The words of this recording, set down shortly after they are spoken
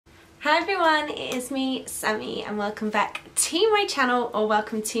Hi everyone, it is me, Sammy, and welcome back to my channel, or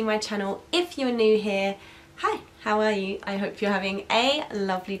welcome to my channel if you're new here. Hi, how are you? I hope you're having a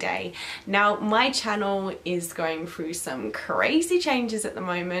lovely day. Now, my channel is going through some crazy changes at the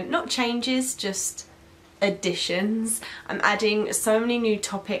moment. Not changes, just additions. I'm adding so many new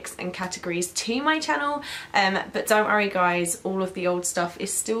topics and categories to my channel, but don't worry guys, all of the old stuff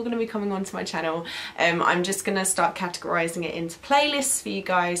is still going to be coming onto my channel. I'm just going to start categorizing it into playlists for you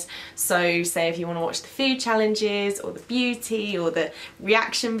guys. So say if you want to watch the food challenges or the beauty or the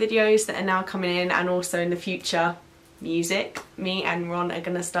reaction videos that are now coming in, and also in the future music, me and Ron are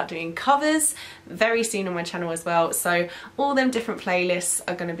going to start doing covers very soon on my channel as well. So all them different playlists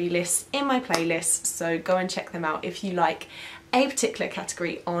are going to be lists in my playlist, so go and check them out if you like a particular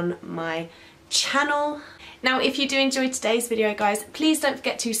category on my channel. Now, if you do enjoy today's video guys, please don't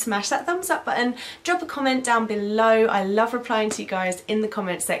forget to smash that thumbs up button, drop a comment down below. I love replying to you guys in the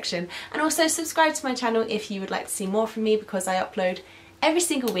comment section, and also subscribe to my channel if you would like to see more from me, because I upload every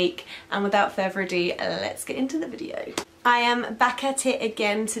single week. And without further ado, let's get into the video. I am back at it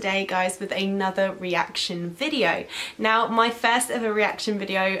again today guys with another reaction video. Now, my first ever reaction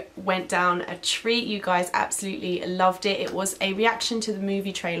video went down a treat. You guys absolutely loved it. It was a reaction to the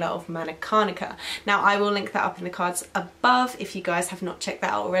movie trailer of Manakanika. Now, I will link that up in the cards above if you guys have not checked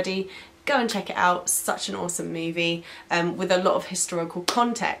that out already. Go and check it out. Such an awesome movie with a lot of historical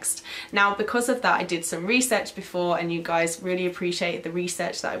context. Now, because of that, I did some research before, and you guys really appreciated the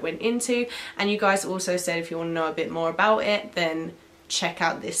research that I went into, and you guys also said if you want to know a bit more about it, then check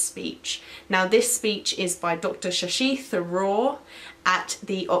out this speech. Now, this speech is by Dr. Shashi Tharoor at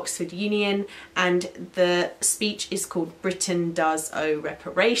the Oxford Union, and the speech is called Britain Does Owe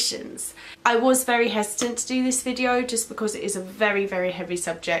Reparations. I was very hesitant to do this video just because it is a very, very heavy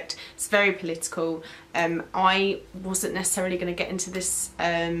subject. It's very political. I wasn't necessarily going to get into this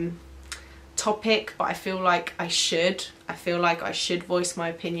topic, but I feel like I should. I feel like I should voice my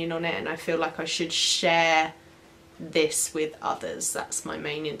opinion on it, and I feel like I should share this with others. That's my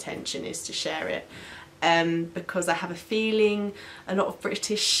main intention, is to share it. Because I have a feeling a lot of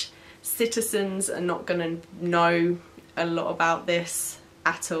British citizens are not going to know a lot about this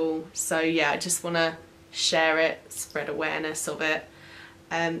at all. So yeah, I just want to share it, spread awareness of it.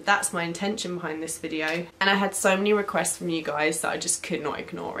 That's my intention behind this video. And I had so many requests from you guys that I just could not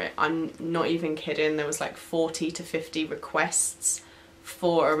ignore it. I'm not even kidding. There was like 40 to 50 requests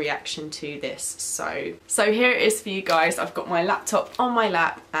for a reaction to this. So here it is for you guys. I've got my laptop on my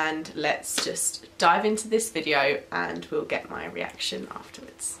lap, and let's just dive into this video and we'll get my reaction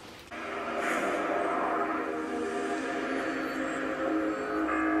afterwards.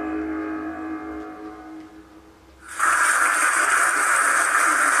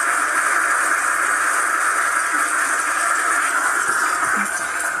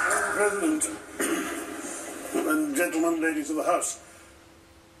 President and gentlemen, ladies of the House,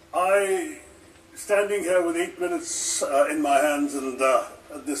 standing here with 8 minutes in my hands and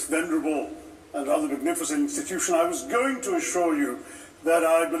at this venerable and rather magnificent institution, I was going to assure you that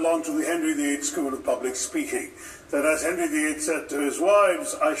I belong to the Henry VIII School of Public Speaking, that as Henry VIII said to his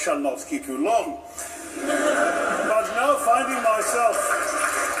wives, I shall not keep you long. But now finding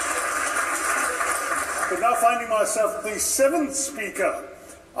myself the 7th speaker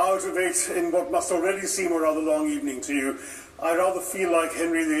out of 8 in what must already seem a rather long evening to you, I rather feel like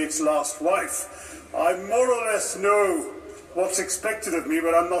Henry VIII's last wife. I more or less know what's expected of me,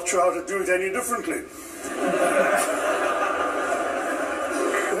 but I'm not sure how to do it any differently.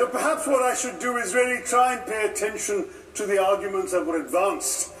 Perhaps what I should do is really try and pay attention to the arguments that were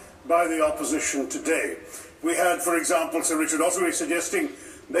advanced by the opposition today. We had, for example, Sir Richard Ottery suggesting,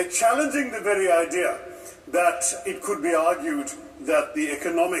 they're challenging the very idea that it could be argued that the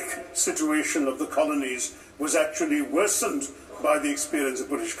economic situation of the colonies was actually worsened by the experience of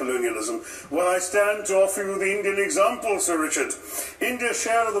British colonialism. Well, I stand to offer you the Indian example, Sir Richard. India's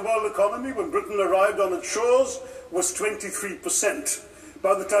share of the world economy when Britain arrived on its shores was 23%.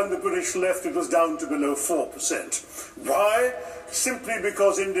 By the time the British left, it was down to below 4%. Why? Simply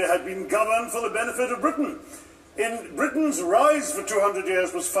because India had been governed for the benefit of Britain. Britain's rise for 200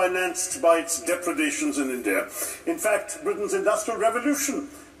 years was financed by its depredations in India. In fact, Britain's industrial revolution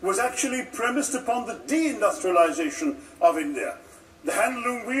was actually premised upon the deindustrialization of India. The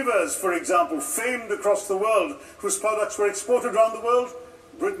handloom weavers, for example, famed across the world, whose products were exported around the world,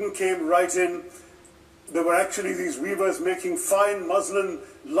 Britain came right in. There were actually these weavers making fine muslin,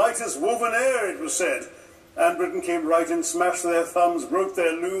 light as woven air, it was said. And Britain came right in, smashed their thumbs, broke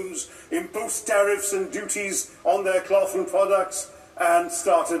their looms, imposed tariffs and duties on their cloth and products, and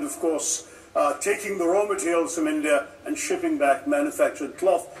started, of course, taking the raw materials from India and shipping back manufactured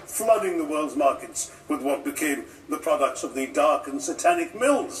cloth, flooding the world's markets with what became the products of the dark and satanic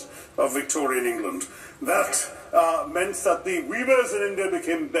mills of Victorian England. That meant that the weavers in India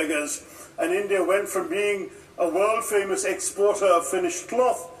became beggars, and India went from being a world-famous exporter of finished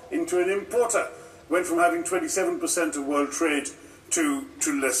cloth into an importer, went from having 27% of world trade to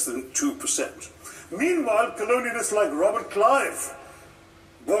less than 2%. Meanwhile, colonialists like Robert Clive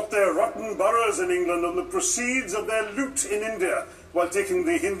bought their rotten boroughs in England on the proceeds of their loot in India, while taking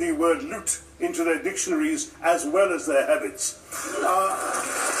the Hindi word loot into their dictionaries as well as their habits.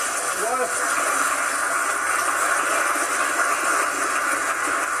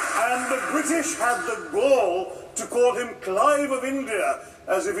 And the British had the gall to call him Clive of India,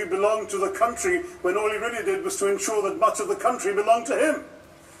 as if he belonged to the country, when all he really did was to ensure that much of the country belonged to him.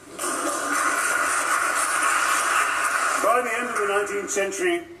 By the end of the 19th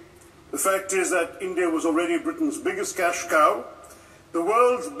century, the fact is that India was already Britain's biggest cash cow, the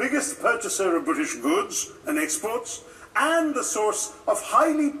world's biggest purchaser of British goods and exports, and the source of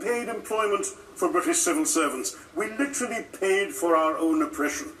highly paid employment for British civil servants. We literally paid for our own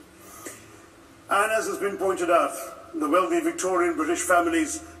oppression. And as has been pointed out, the wealthy Victorian British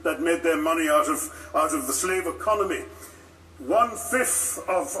families that made their money out of the slave economy, 1/5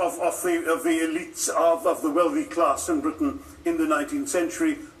 of the elites of the wealthy class in Britain in the 19th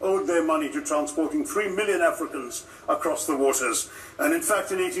century owed their money to transporting 3 million Africans across the waters. And in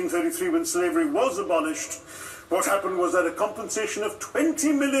fact, in 1833, when slavery was abolished, what happened was that a compensation of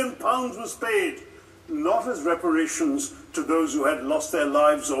 £20 million was paid, not as reparations to those who had lost their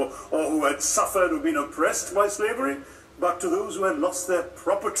lives or who had suffered or been oppressed by slavery, but to those who had lost their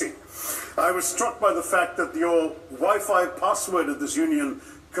property. I was struck by the fact that your Wi-Fi password of this union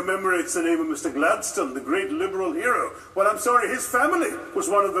commemorates the name of Mr. Gladstone, the great liberal hero. Well, I'm sorry, his family was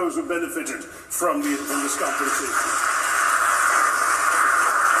one of those who benefited from this compensation.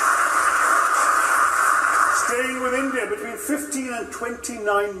 Staying with India, between 15 and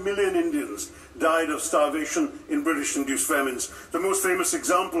 29 million Indians died of starvation in British-induced famines. The most famous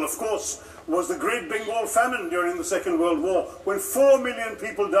example, of course, was the Great Bengal Famine during the Second World War, when 4 million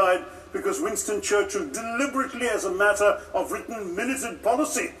people died because Winston Churchill, deliberately as a matter of written minuted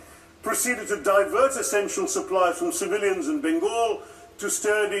policy, proceeded to divert essential supplies from civilians in Bengal to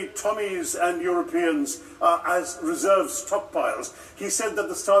sturdy Tommies and Europeans as reserve stockpiles. He said that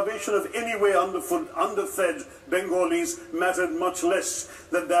the starvation of anyway underfed Bengalis mattered much less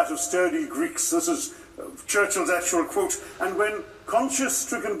than that of sturdy Greeks. This is Churchill's actual quote. And when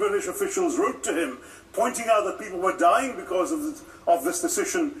conscience-stricken British officials wrote to him, pointing out that people were dying because of this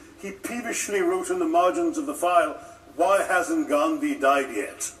decision, he peevishly wrote in the margins of the file, "Why hasn't Gandhi died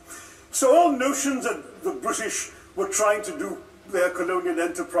yet?" So all notions that the British were trying to do their colonial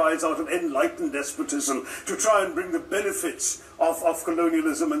enterprise out of enlightened despotism to try and bring the benefits of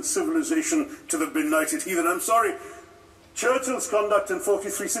colonialism and civilization to the benighted heathen. I'm sorry, Churchill's conduct in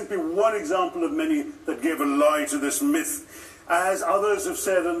 43 simply one example of many that gave a lie to this myth. As others have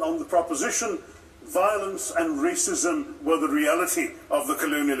said on the proposition, violence and racism were the reality of the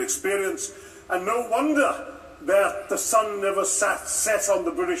colonial experience, and no wonder that the sun never set on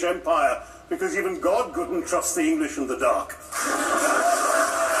the British Empire, because even God couldn't trust the English in the dark.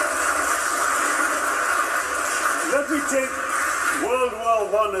 Let me take World War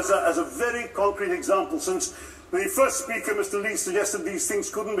I as a very concrete example, since the first speaker, Mr. Lee, suggested these things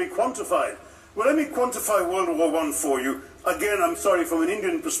couldn't be quantified. Well, let me quantify World War I for you. Again, I'm sorry, from an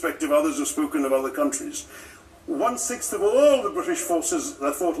Indian perspective, others have spoken of other countries. 1/6 of all the British forces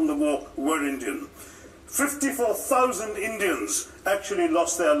that fought in the war were Indian. 54,000 Indians actually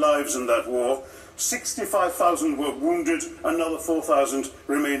lost their lives in that war. 65,000 were wounded. Another 4,000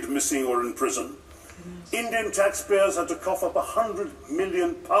 remained missing or in prison. Indian taxpayers had to cough up £100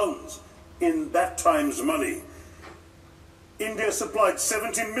 million in that time's money. India supplied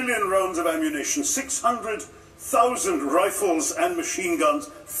 70 million rounds of ammunition, 600,000 rifles and machine guns,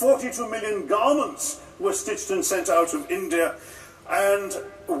 42 million garments were stitched and sent out of India, and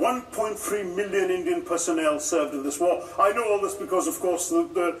 1.3 million Indian personnel served in this war. I know all this because, of course,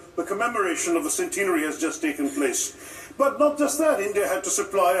 the commemoration of the centenary has just taken place. But not just that, India had to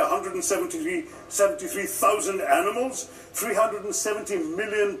supply 173,000 animals, 370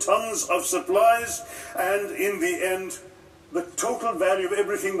 million tons of supplies, and in the end, the total value of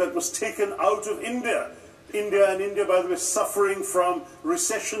everything that was taken out of India, India, by the way, suffering from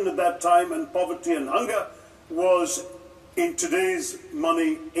recession at that time and poverty and hunger, was, in today's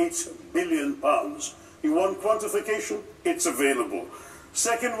money, £8 billion. You want quantification? It's available.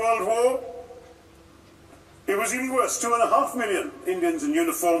 Second World War, It was even worse, 2.5 million Indians in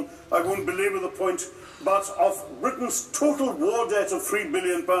uniform. I won't belabor the point, but of Britain's total war debt of £3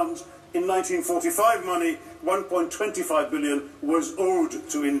 billion in 1945 money, 1.25 billion was owed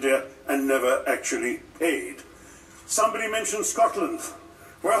to India and never actually paid. Somebody mentioned Scotland.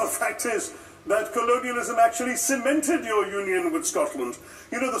 Well, the fact is that colonialism actually cemented your union with Scotland.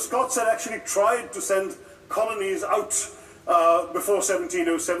 You know, the Scots had actually tried to send colonies out before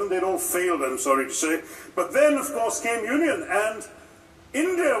 1707. They'd all failed, I'm sorry to say. But then, of course, came union, and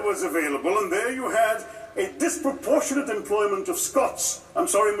India was available, and there you had a disproportionate employment of Scots. I'm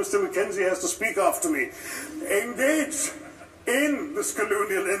sorry, Mr. Mackenzie has to speak after me. Engaged in this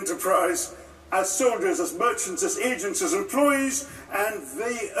colonial enterprise as soldiers, as merchants, as agents, as employees, and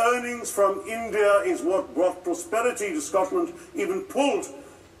the earnings from India is what brought prosperity to Scotland, even pulled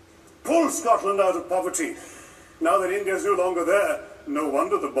Scotland out of poverty. Now that India is no longer there, no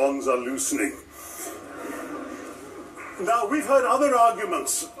wonder the bonds are loosening. Now, we've heard other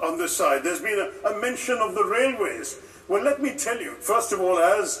arguments on this side. There's been a mention of the railways. Well, let me tell you, first of all,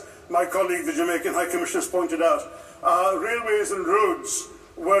 as my colleague, the Jamaican High Commissioner, has pointed out, railways and roads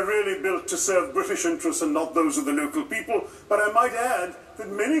were really built to serve British interests and not those of the local people. But I might add that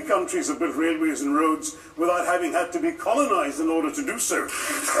many countries have built railways and roads without having had to be colonized in order to do so.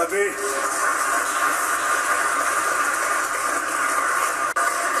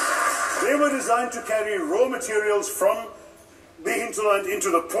 They were designed to carry raw materials from the hinterland into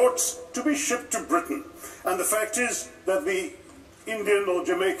the ports to be shipped to Britain. And the fact is that the Indian or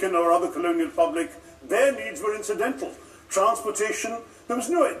Jamaican or other colonial public, their needs were incidental. Transportation, there was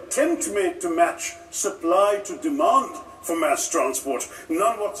no attempt made to match supply to demand for mass transport,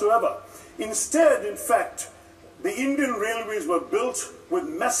 none whatsoever. Instead, in fact, the Indian railways were built with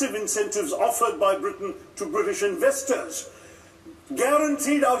massive incentives offered by Britain to British investors,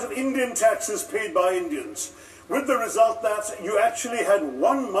 guaranteed out of Indian taxes paid by Indians, with the result that you actually had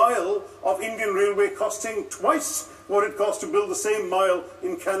 1 mile of Indian railway costing twice what it cost to build the same mile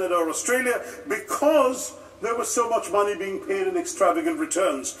in Canada or Australia, because there was so much money being paid in extravagant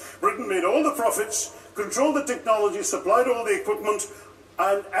returns. Britain made all the profits, controlled the technology, supplied all the equipment,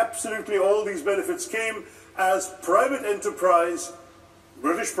 and absolutely all these benefits came as private enterprise,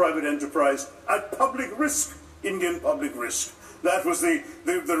 British private enterprise, at public risk, Indian public risk. That was the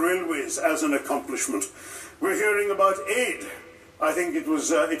railways as an accomplishment. We're hearing about aid. I think it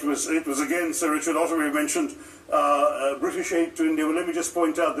was again Sir Richard Ottaway mentioned British aid to India. Well, let me just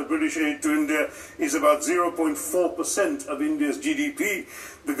point out that British aid to India is about 0.4% of India's GDP.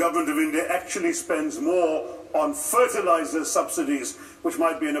 The government of India actually spends more on fertilizer subsidies, which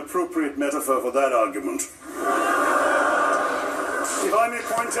might be an appropriate metaphor for that argument. If I may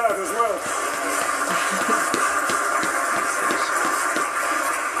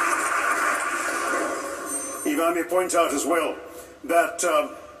point out as well, that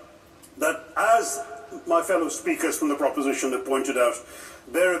as my fellow speakers from the proposition have pointed out,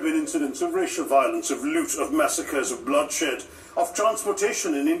 there have been incidents of racial violence, of loot, of massacres, of bloodshed, of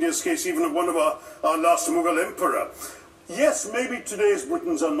transportation, in India's case even of one of our last Mughal emperor. Yes, maybe today's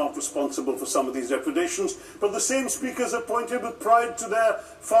Britons are not responsible for some of these depredations, but the same speakers have pointed with pride to their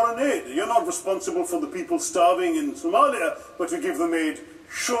foreign aid. You're not responsible for the people starving in Somalia, but you give them aid.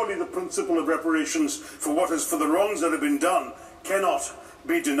 Surely the principle of reparations for the wrongs that have been done cannot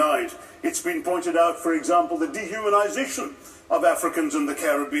be denied. It's been pointed out, for example, the dehumanization of Africans in the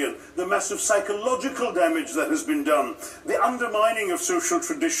Caribbean, the massive psychological damage that has been done, the undermining of social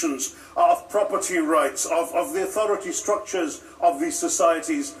traditions, of property rights, of the authority structures of these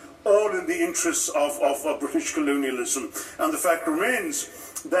societies, all in the interests of British colonialism. And the fact remains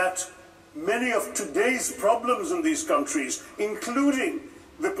that many of today's problems in these countries, including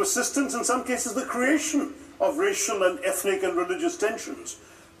the persistence, in some cases the creation of racial and ethnic and religious tensions,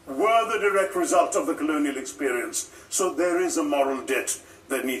 were the direct result of the colonial experience. So there is a moral debt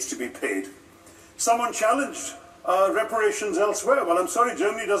that needs to be paid. Someone challenged reparations elsewhere. Well, I'm sorry,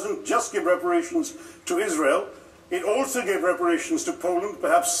 Germany doesn't just give reparations to Israel. It also gave reparations to Poland.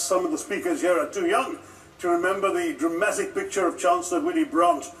 Perhaps some of the speakers here are too young to remember the dramatic picture of Chancellor Willy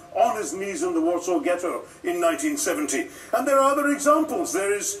Brandt on his knees in the Warsaw Ghetto in 1970. And there are other examples.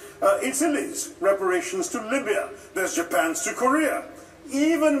 There is Italy's reparations to Libya. There's Japan's to Korea.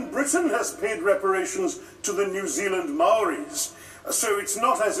 Even Britain has paid reparations to the New Zealand Maoris. So it's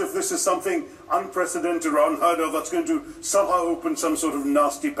not as if this is something unprecedented or unheard of that's going to somehow open some sort of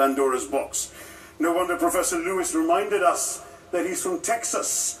nasty Pandora's box. No wonder Professor Lewis reminded us that he's from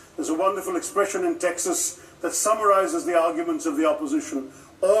Texas. There's a wonderful expression in Texas that summarizes the arguments of the opposition: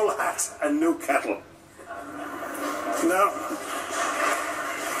 all hat and no cattle. Now,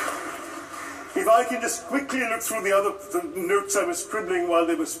 If I can just quickly look through the notes I was scribbling while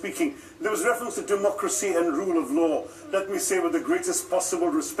they were speaking, there was reference to democracy and rule of law. Let me say with the greatest possible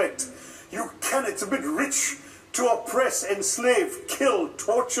respect, it's a bit rich to oppress, enslave, kill,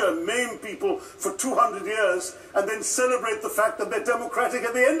 torture, maim people for 200 years and then celebrate the fact that they're democratic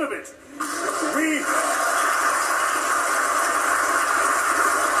at the end of it.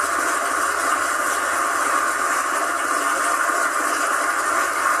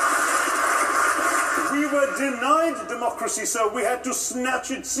 We were denied democracy, sir. We had to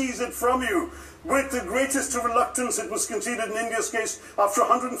snatch it, seize it from you. With the greatest reluctance, it was conceded in India's case after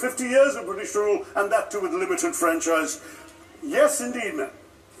 150 years of British rule, and that too with limited franchise. Yes, indeed, ma'am.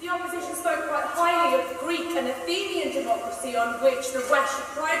 The opposition spoke quite highly of Greek and Athenian democracy on which the West should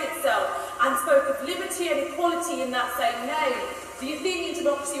pride itself, and spoke of liberty and equality in that same name. The Athenian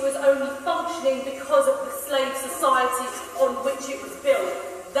democracy was only functioning because of the slave society on which it was built.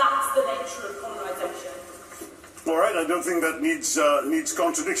 That's the nature of colonisation. All right, I don't think that needs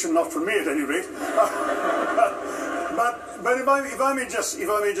contradiction, not from me at any rate. but if I may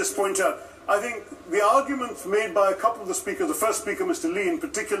just point out, I think the argument made by a couple of the speakers, the first speaker, Mr. Lee in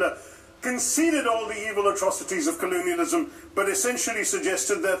particular, conceded all the evil atrocities of colonialism, but essentially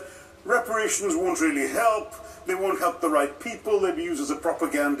suggested that reparations won't really help. They won't help the right people. They'll be used as a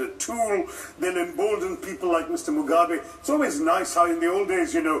propaganda tool. They'll embolden people like Mr. Mugabe. It's always nice how in the old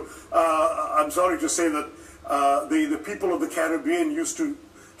days, I'm sorry to say that the people of the Caribbean used to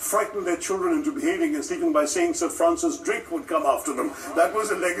frighten their children into behaving and sleeping by saying Sir Francis Drake would come after them. That was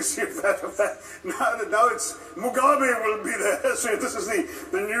a legacy of that. Now it's Mugabe will be there. So this is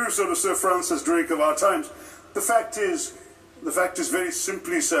the new sort of Sir Francis Drake of our times. The fact is very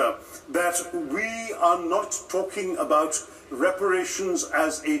simply, sir, that we are not talking about reparations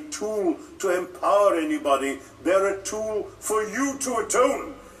as a tool to empower anybody. They're a tool for you to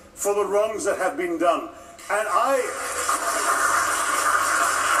atone for the wrongs that have been done. And I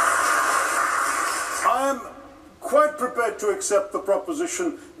am quite prepared to accept the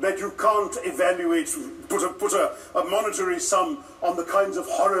proposition that you can't evaluate, put a monetary sum on the kinds of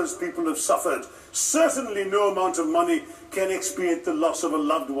horrors people have suffered. Certainly no amount of money can expiate the loss of a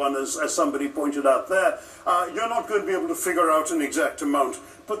loved one, as somebody pointed out there. You're not going to be able to figure out an exact amount,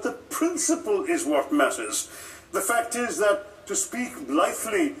 but the principle is what matters. The fact is that to speak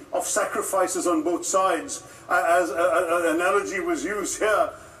blithely of sacrifices on both sides, as an analogy was used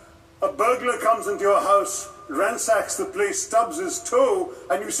here, a burglar comes into your house, ransacks the place, stubs his toe,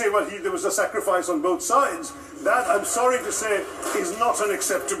 and you say, well, there was a sacrifice on both sides. That, I'm sorry to say, is not an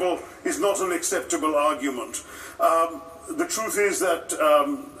acceptable argument. The truth is that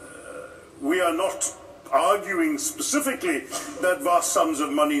we are not arguing specifically that vast sums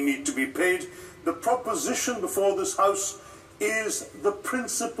of money need to be paid. The proposition before this House is the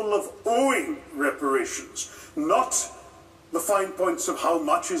principle of owing reparations, not the fine points of how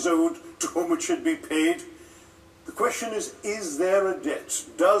much is owed, to whom it should be paid. The question is there a debt?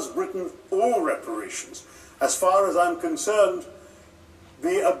 Does Britain owe reparations? As far as I'm concerned,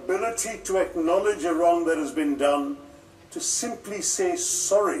 the ability to acknowledge a wrong that has been done, to simply say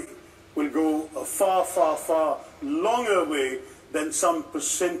sorry, will go a far, far, far longer way than some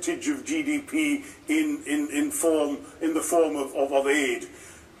percentage of GDP in the form of aid.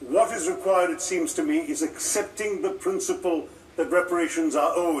 What is required, it seems to me, is accepting the principle that reparations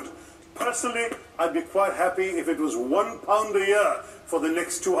are owed. Personally, I'd be quite happy if it was £1 a year for the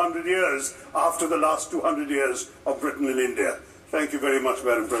next 200 years after the last 200 years of Britain and India. Thank you very much,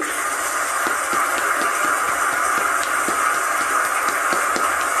 Madam President.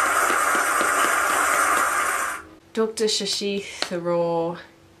 Dr. Shashi Tharoor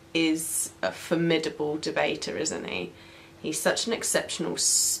is a formidable debater, isn't he? He's such an exceptional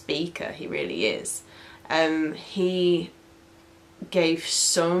speaker, he really is. He gave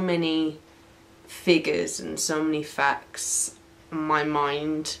so many figures and so many facts. My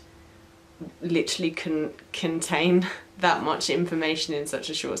mind literally couldn't contain that much information in such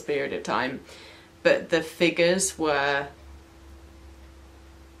a short period of time. But the figures were,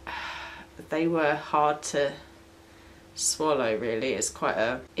 they were hard to swallow, really. It's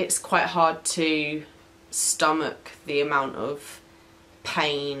quite hard to stomach the amount of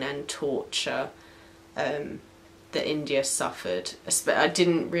pain and torture that India suffered. I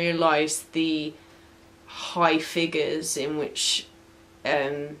didn't realise the high figures in which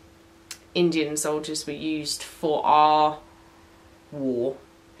Indian soldiers were used for our war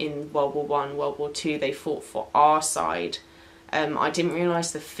in World War I, World War II. They fought for our side. I didn't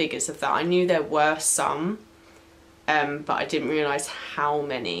realise the figures of that. I knew there were some, but I didn't realise how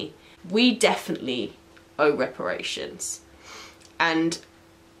many. We definitely owe reparations. And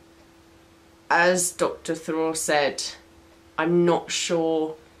as Dr. Tharoor said, I'm not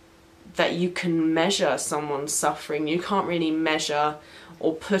sure that you can measure someone's suffering. You can't really measure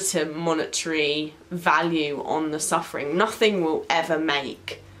or put a monetary value on the suffering. Nothing will ever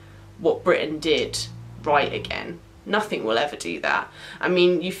make what Britain did right again. Nothing will ever do that. I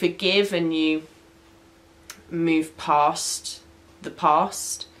mean, you forgive and you move past the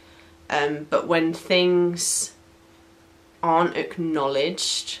past, but when things aren't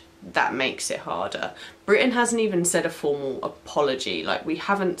acknowledged, that makes it harder. Britain hasn't even said a formal apology. Like, we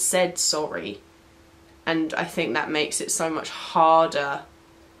haven't said sorry, and I think that makes it so much harder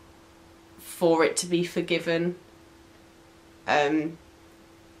for it to be forgiven.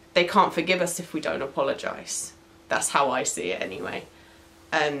 They can't forgive us if we don't apologise. That's how I see it anyway.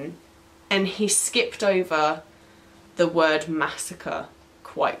 And he skipped over the word massacre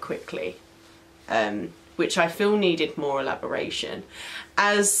quite quickly, which I feel needed more elaboration.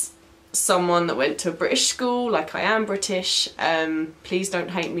 As someone that went to a British school, like I am British, please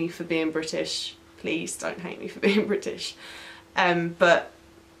don't hate me for being British. Please don't hate me for being British. But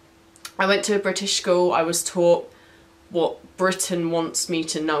I went to a British school. I was taught what Britain wants me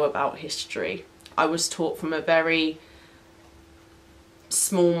to know about history. I was taught from a very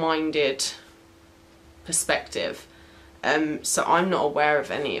small-minded perspective. So I'm not aware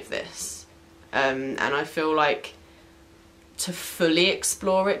of any of this. And I feel like to fully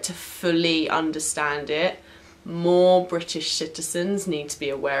explore it, to fully understand it, more British citizens need to be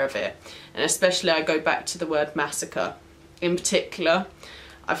aware of it. And especially I go back to the word massacre. In particular,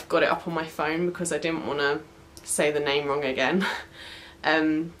 I've got it up on my phone because I didn't want to say the name wrong again.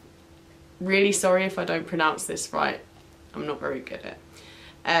 Really sorry if I don't pronounce this right. I'm not very good at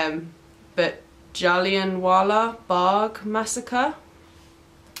it. But Jallianwala Bagh massacre.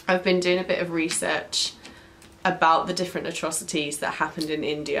 I've been doing a bit of research about the different atrocities that happened in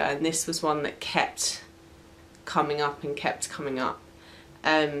India, and this was one that kept coming up and kept coming up.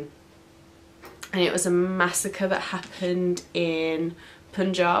 And it was a massacre that happened in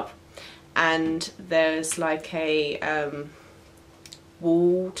Punjab, and there's like a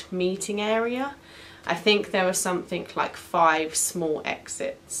walled meeting area. I think there was something like 5 small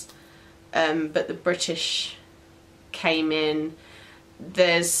exits, but the British came in.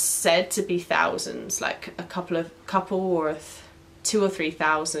 There's said to be thousands, like a couple or 2,000 or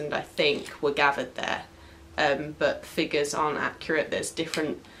 3,000 I think were gathered there, but figures aren't accurate. There's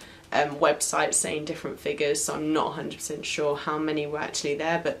different websites saying different figures, so I'm not 100% sure how many were actually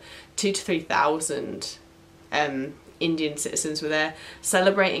there, but 2,000 to 3,000 Indian citizens were there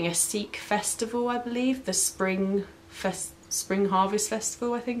celebrating a Sikh festival, I believe, the Spring Harvest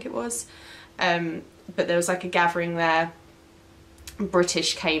Festival, I think it was. But there was like a gathering there.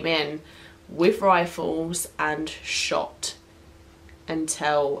 British came in with rifles and shot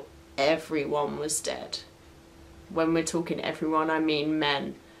until everyone was dead. When we're talking everyone, I mean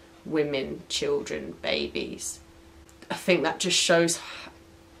men, women, children, babies. I think that just shows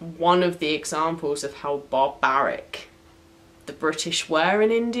one of the examples of how barbaric the British were in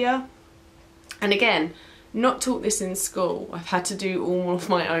India. And again, not taught this in school. I've had to do all of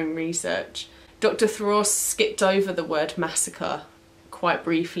my own research. Dr. Tharoor skipped over the word massacre quite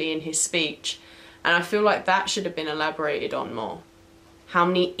briefly in his speech, and I feel like that should have been elaborated on more. How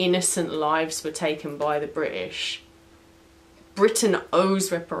many innocent lives were taken by the British? Britain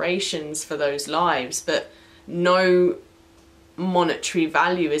owes reparations for those lives, but no monetary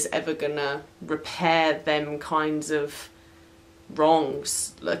value is ever gonna repair them kinds of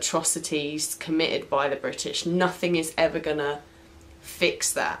wrongs, atrocities committed by the British. Nothing is ever gonna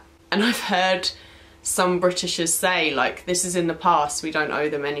fix that. And I've heard some Britishers say, like, this is in the past, we don't owe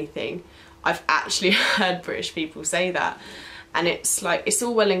them anything. I've actually heard British people say that, and it's like, it's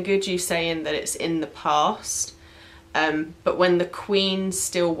all well and good you saying that it's in the past, but when the Queen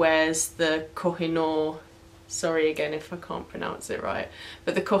still wears the Kohinoor, sorry again if I can't pronounce it right,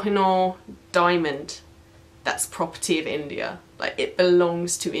 but the Kohinoor diamond, that's property of India. Like, it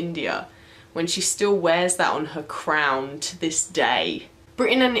belongs to India. When she still wears that on her crown to this day.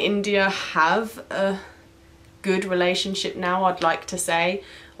 Britain and India have a good relationship now, I'd like to say,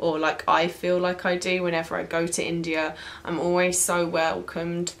 or like I feel like I do whenever I go to India. I'm always so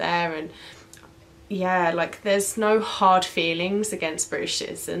welcomed there, and yeah, like there's no hard feelings against British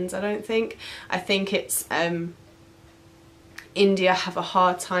citizens, I don't think. I think it's India have a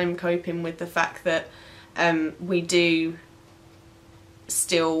hard time coping with the fact that we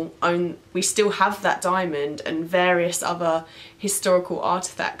still have that diamond and various other historical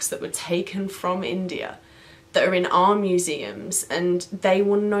artifacts that were taken from India that are in our museums, and they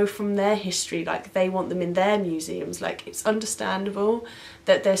want to know from their history, like they want them in their museums. Like, it's understandable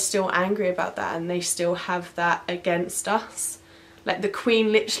that they're still angry about that and they still have that against us. Like, the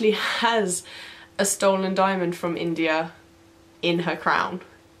Queen literally has a stolen diamond from India in her crown,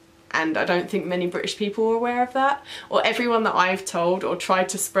 and I don't think many British people are aware of that, or everyone that I've told or tried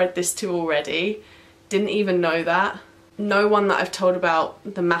to spread this to already didn't even know that. No one that I've told about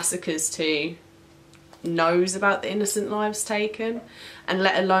the massacres to knows about the innocent lives taken, and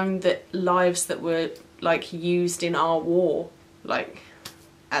let alone the lives that were like used in our war, like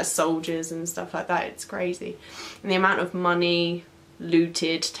as soldiers and stuff like that. It's crazy. And the amount of money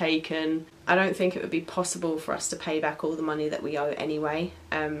looted, taken, I don't think it would be possible for us to pay back all the money that we owe anyway.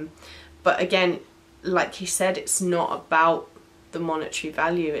 But again, like he said, it's not about the monetary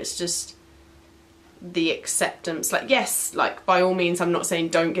value, it's just the acceptance. Like, yes, like by all means, I'm not saying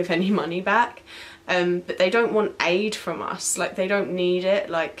don't give any money back, but they don't want aid from us. Like, they don't need it.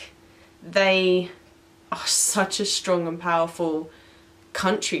 Like, they are such a strong and powerful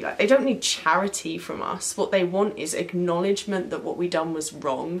country. Like, they don't need charity from us. What they want is acknowledgement that what we done was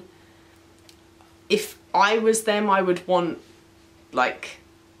wrong. If I was them, I would want like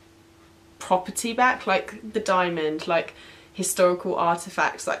property back, like the diamond, like historical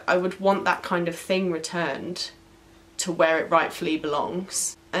artifacts. Like, I would want that kind of thing returned to where it rightfully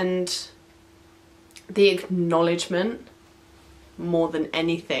belongs. And the acknowledgement, more than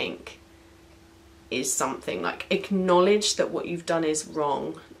anything, is something. Like, acknowledge that what you've done is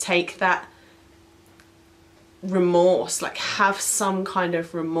wrong. Take that remorse, like have some kind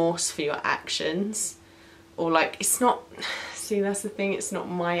of remorse for your actions. Or like, it's not, see, that's the thing, it's not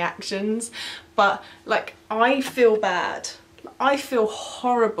my actions, but like, I feel bad. I feel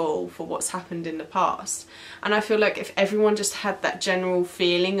horrible for what's happened in the past, and I feel like if everyone just had that general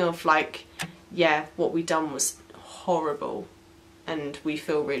feeling of like, yeah, what we done was horrible and we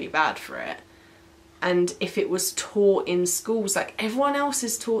feel really bad for it, and if it was taught in schools, like everyone else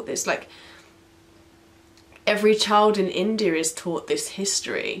is taught this, like every child in India is taught this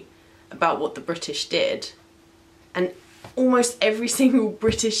history about what the British did, and almost every single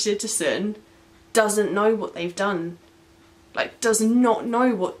British citizen doesn't know what they've done, like does not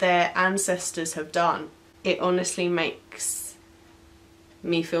know what their ancestors have done. It honestly makes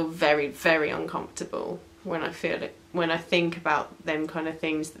me feel very, very uncomfortable when I feel it, when I think about them kind of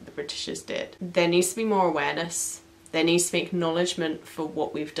things that the Britishers did. There needs to be more awareness. There needs to be acknowledgement for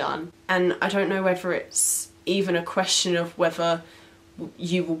what we've done. And I don't know whether it's even a question of whether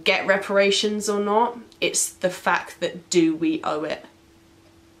you will get reparations or not. It's the fact that, do we owe it?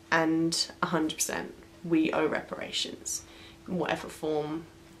 And 100% we owe reparations, in whatever form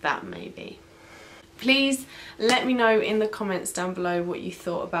that may be. Please let me know in the comments down below what you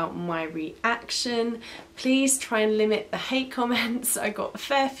thought about my reaction. Please try and limit the hate comments. I got a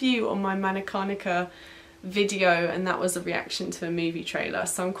fair few on my Manikarnika video, and that was a reaction to a movie trailer,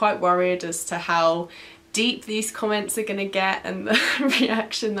 so I'm quite worried as to how deep these comments are gonna get and the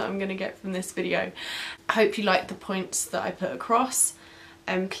reaction that I'm gonna get from this video. I hope you liked the points that I put across,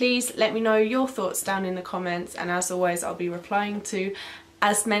 and please let me know your thoughts down in the comments, and as always I'll be replying to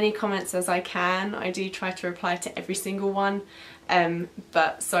as many comments as I can. I do try to reply to every single one,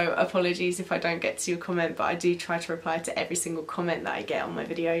 but so apologies if I don't get to your comment, but I do try to reply to every single comment that I get on my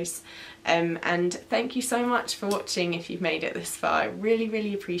videos. And thank you so much for watching if you've made it this far. I really,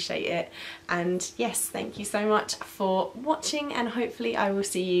 really appreciate it. And yes, thank you so much for watching, and hopefully I will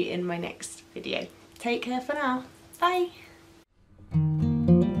see you in my next video. Take care for now. Bye!